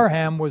 Charles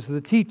Parham was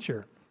the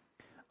teacher.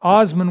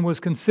 Ozman was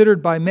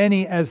considered by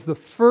many as the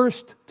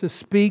first to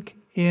speak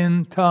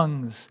in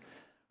tongues.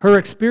 Her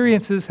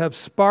experiences have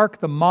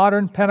sparked the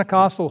modern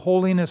Pentecostal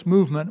holiness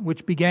movement,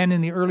 which began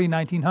in the early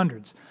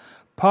 1900s.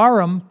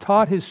 Parham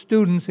taught his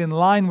students in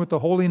line with the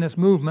holiness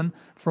movement,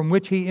 from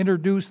which he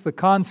introduced the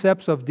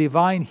concepts of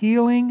divine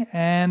healing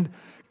and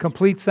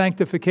complete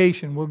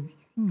sanctification. We're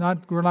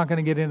not going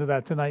to get into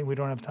that tonight. We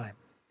don't have time.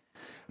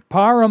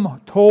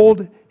 Parham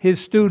told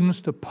his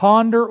students to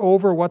ponder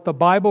over what the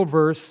Bible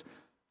verse,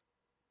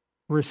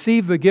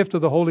 receive the gift of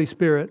the Holy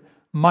Spirit,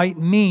 might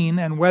mean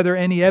and whether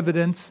any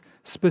evidence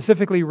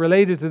specifically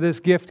related to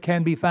this gift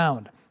can be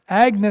found.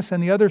 Agnes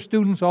and the other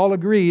students all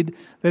agreed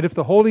that if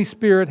the Holy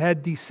Spirit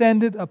had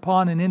descended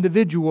upon an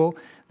individual,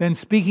 then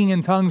speaking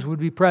in tongues would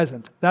be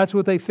present. That's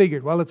what they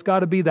figured. Well, it's got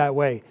to be that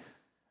way.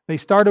 They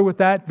started with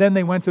that, then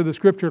they went to the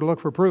Scripture to look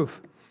for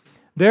proof.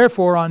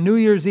 Therefore, on New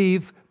Year's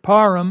Eve,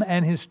 Parham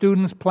and his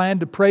students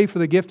planned to pray for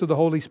the gift of the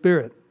Holy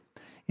Spirit.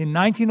 In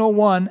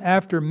 1901,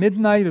 after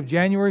midnight of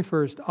January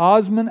 1st,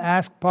 Ozman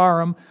asked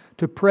Parham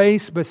to pray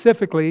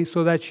specifically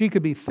so that she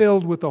could be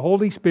filled with the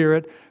Holy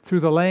Spirit through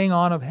the laying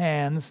on of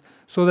hands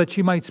so that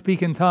she might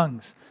speak in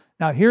tongues.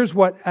 Now here's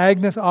what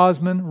Agnes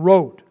Ozman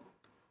wrote.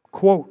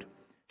 Quote,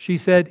 she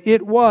said,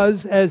 "It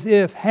was as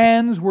if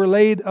hands were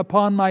laid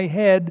upon my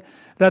head,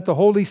 that the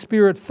Holy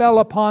Spirit fell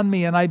upon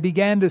me, and I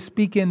began to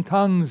speak in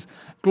tongues,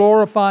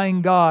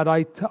 glorifying God.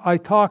 I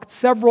talked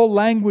several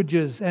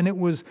languages, and it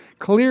was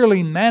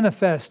clearly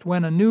manifest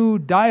when a new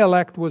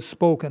dialect was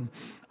spoken.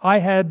 I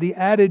had the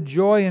added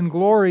joy and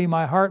glory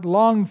my heart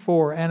longed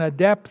for, and a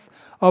depth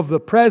of the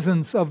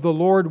presence of the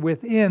Lord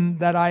within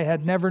that I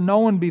had never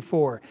known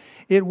before.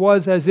 It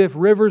was as if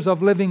rivers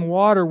of living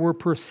water were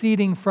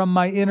proceeding from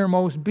my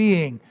innermost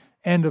being."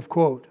 End of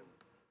quote.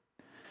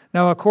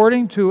 Now,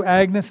 according to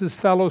Agnes's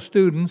fellow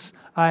students,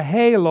 a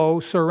halo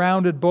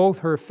surrounded both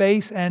her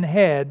face and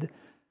head,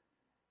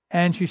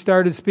 and she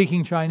started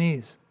speaking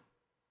Chinese.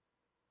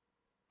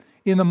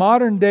 In the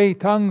modern day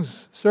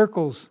tongues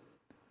circles,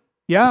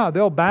 yeah,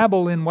 they'll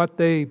babble in what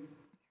they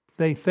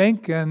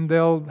think, and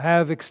they'll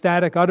have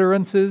ecstatic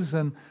utterances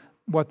and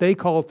what they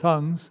call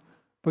tongues,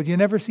 but you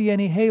never see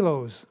any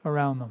halos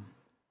around them.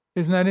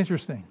 Isn't that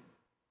interesting?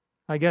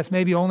 I guess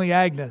maybe only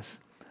Agnes.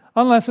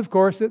 Unless, of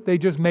course, they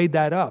just made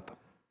that up.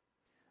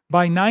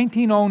 By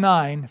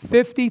 1909,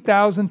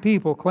 50,000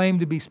 people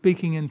claimed to be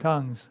speaking in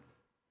tongues.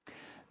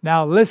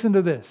 Now listen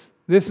to this.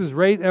 This is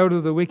right out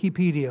of the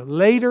Wikipedia.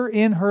 Later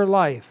in her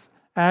life,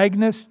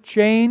 Agnes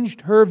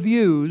changed her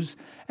views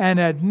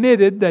and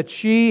admitted that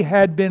she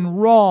had been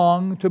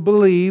wrong to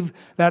believe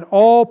that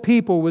all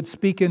people would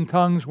speak in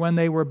tongues when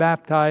they were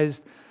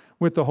baptized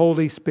with the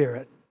Holy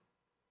Spirit.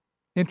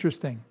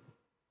 Interesting.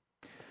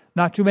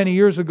 Not too many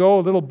years ago,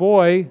 a little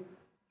boy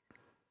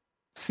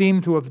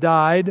seemed to have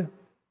died,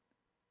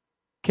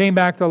 came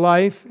back to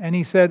life, and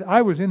he said,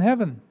 "I was in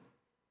heaven."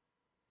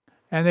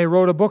 And they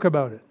wrote a book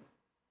about it.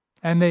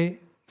 And they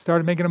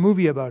started making a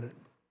movie about it.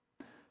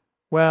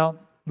 Well,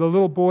 the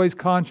little boy's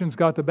conscience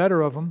got the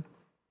better of him,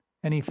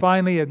 and he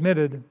finally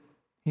admitted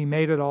he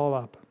made it all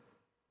up.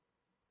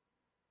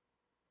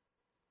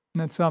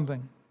 Isn't that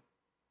something?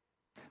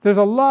 There's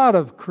a lot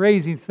of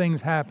crazy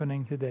things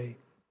happening today.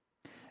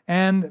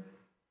 And,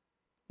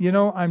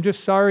 I'm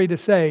just sorry to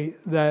say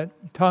that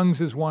tongues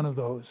is one of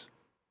those.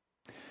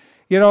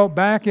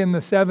 Back in the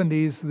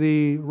 70s,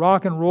 the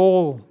rock and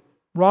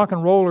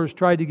rollers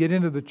tried to get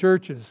into the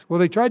churches. Well,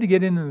 they tried to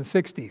get in the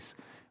 60s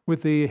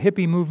with the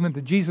hippie movement,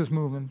 the Jesus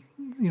movement,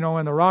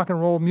 and the rock and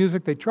roll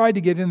music. They tried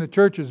to get in the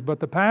churches, but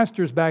the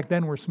pastors back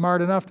then were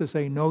smart enough to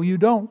say, "No, you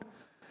don't.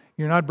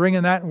 You're not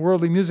bringing that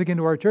worldly music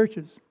into our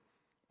churches."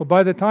 Well,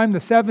 by the time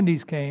the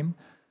 70s came,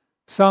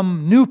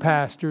 some new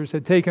pastors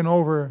had taken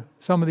over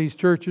some of these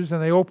churches,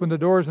 and they opened the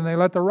doors and they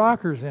let the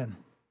rockers in.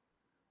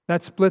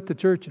 That split the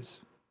churches.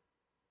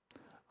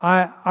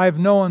 I've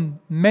known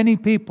many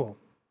people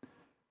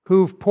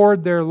who've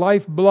poured their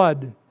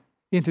lifeblood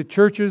into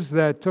churches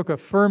that took a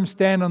firm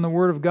stand on the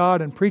Word of God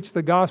and preached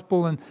the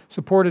gospel and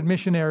supported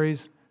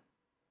missionaries,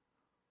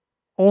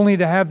 only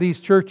to have these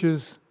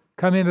churches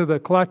come into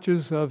the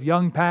clutches of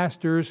young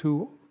pastors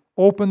who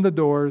opened the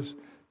doors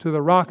to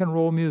the rock and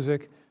roll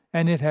music,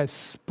 and it has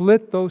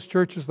split those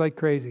churches like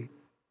crazy.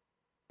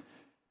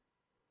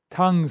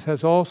 Tongues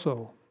has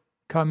also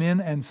come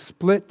in and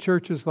split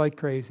churches like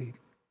crazy.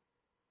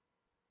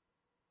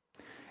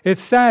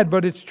 It's sad,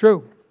 but it's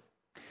true.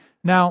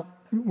 Now,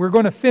 we're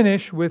going to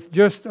finish with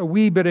just a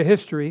wee bit of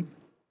history,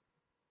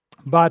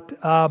 but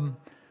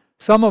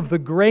some of the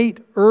great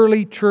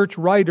early church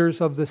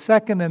writers of the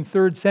 2nd and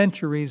 3rd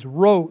centuries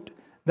wrote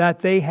that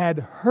they had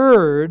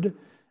heard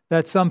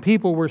that some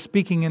people were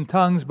speaking in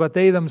tongues, but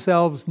they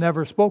themselves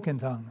never spoke in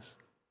tongues.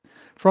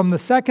 From the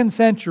 2nd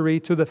century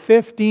to the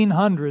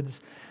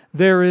 1500s,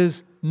 there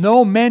is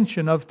no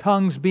mention of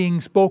tongues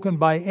being spoken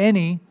by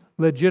any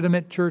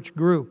legitimate church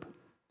group.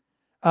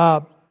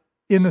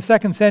 In the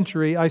 2nd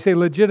century, I say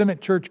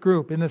legitimate church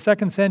group. In the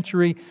 2nd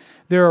century,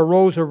 there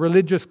arose a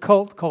religious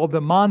cult called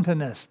the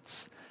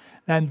Montanists.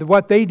 And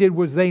what they did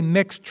was they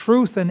mixed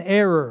truth and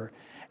error.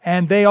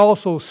 And they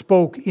also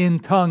spoke in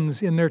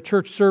tongues in their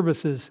church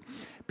services.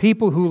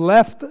 People who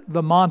left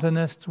the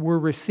Montanists were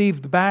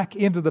received back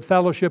into the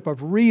fellowship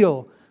of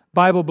real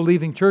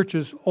Bible-believing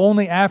churches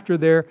only after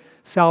their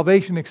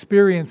salvation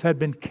experience had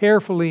been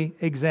carefully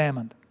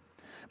examined.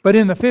 But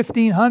in the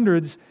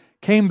 1500s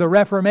came the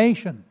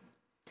Reformation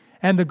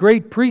and the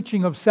great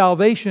preaching of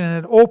salvation,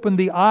 and it opened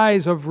the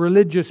eyes of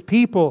religious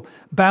people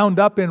bound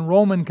up in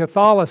Roman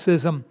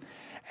Catholicism.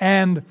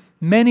 And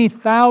many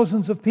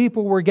thousands of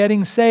people were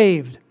getting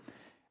saved.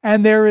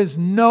 And there is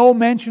no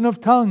mention of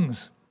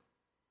tongues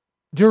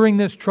during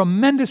this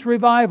tremendous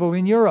revival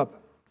in Europe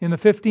in the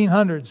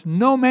 1500s.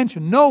 No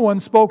mention. No one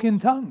spoke in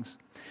tongues.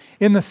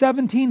 In the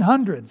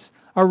 1700s,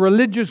 a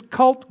religious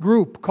cult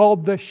group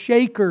called the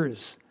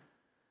Shakers.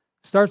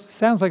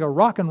 Sounds like a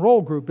rock and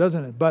roll group,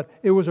 doesn't it? But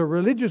it was a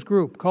religious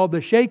group called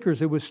the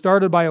Shakers. It was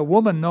started by a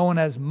woman known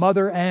as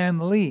Mother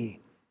Ann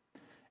Lee.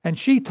 And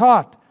she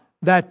taught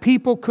that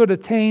people could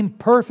attain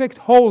perfect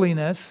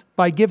holiness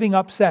by giving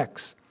up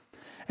sex.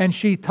 And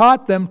she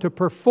taught them to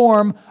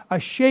perform a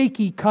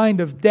shaky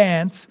kind of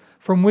dance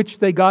from which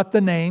they got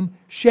the name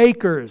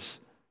Shakers.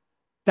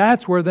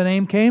 That's where the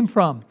name came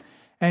from.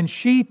 And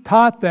she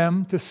taught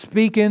them to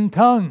speak in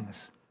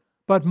tongues.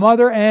 But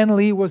Mother Ann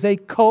Lee was a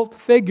cult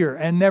figure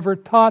and never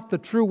taught the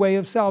true way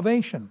of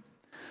salvation.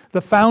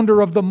 The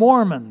founder of the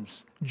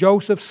Mormons,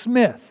 Joseph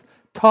Smith,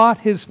 taught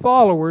his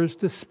followers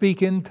to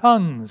speak in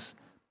tongues.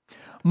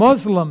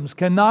 Muslims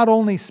can not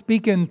only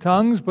speak in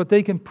tongues, but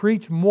they can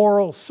preach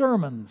moral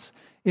sermons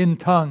in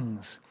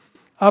tongues.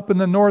 Up in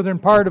the northern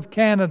part of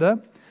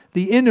Canada,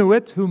 the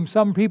Inuit, whom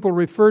some people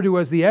refer to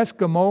as the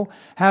Eskimo,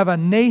 have a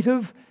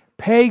native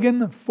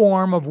pagan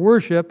form of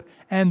worship,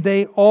 and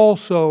they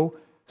also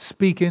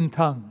speak in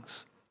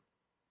tongues.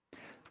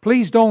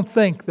 Please don't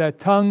think that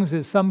tongues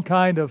is some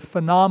kind of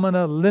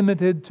phenomena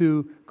limited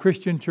to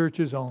Christian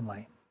churches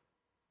only.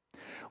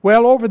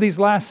 Well, over these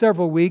last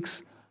several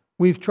weeks,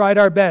 we've tried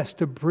our best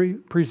to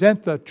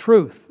present the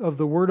truth of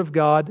the Word of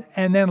God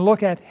and then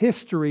look at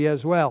history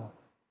as well.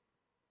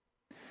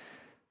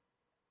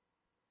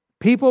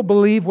 People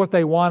believe what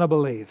they want to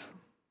believe.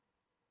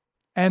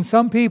 And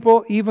some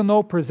people, even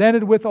though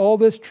presented with all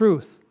this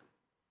truth,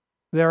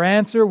 their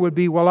answer would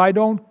be, well, I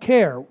don't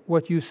care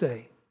what you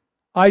say.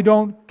 I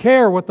don't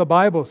care what the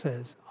Bible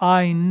says.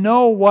 I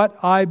know what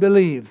I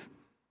believe.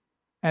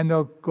 And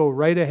they'll go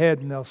right ahead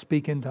and they'll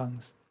speak in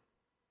tongues.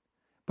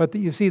 But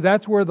you see,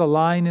 that's where the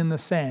line in the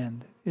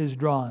sand is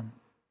drawn.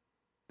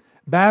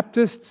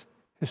 Baptists,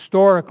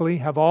 historically,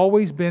 have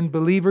always been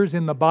believers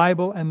in the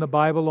Bible and the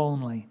Bible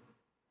only.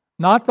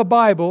 Not the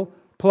Bible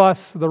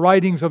plus the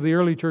writings of the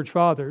early church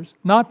fathers.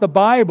 Not the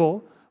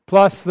Bible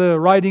plus the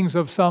writings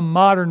of some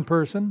modern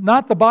person.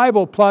 Not the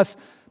Bible plus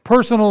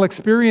personal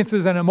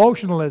experiences and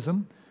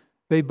emotionalism.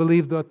 They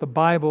believe what the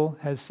Bible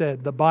has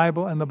said. The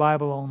Bible and the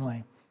Bible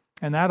only.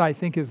 And that, I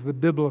think, is the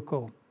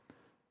biblical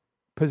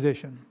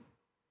position.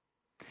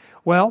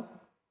 Well,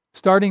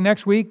 starting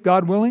next week,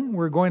 God willing,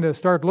 we're going to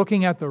start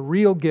looking at the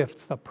real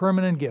gifts, the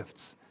permanent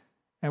gifts.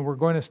 And we're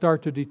going to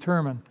start to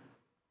determine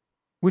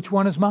which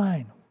one is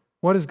mine.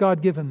 What has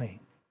God given me?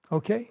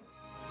 Okay?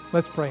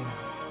 Let's pray now.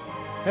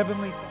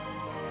 Heavenly Father.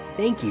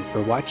 Thank you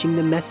for watching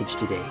the message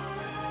today.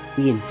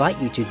 We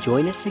invite you to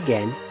join us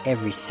again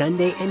every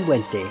Sunday and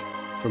Wednesday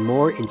for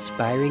more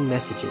inspiring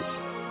messages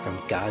from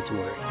God's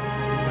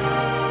Word.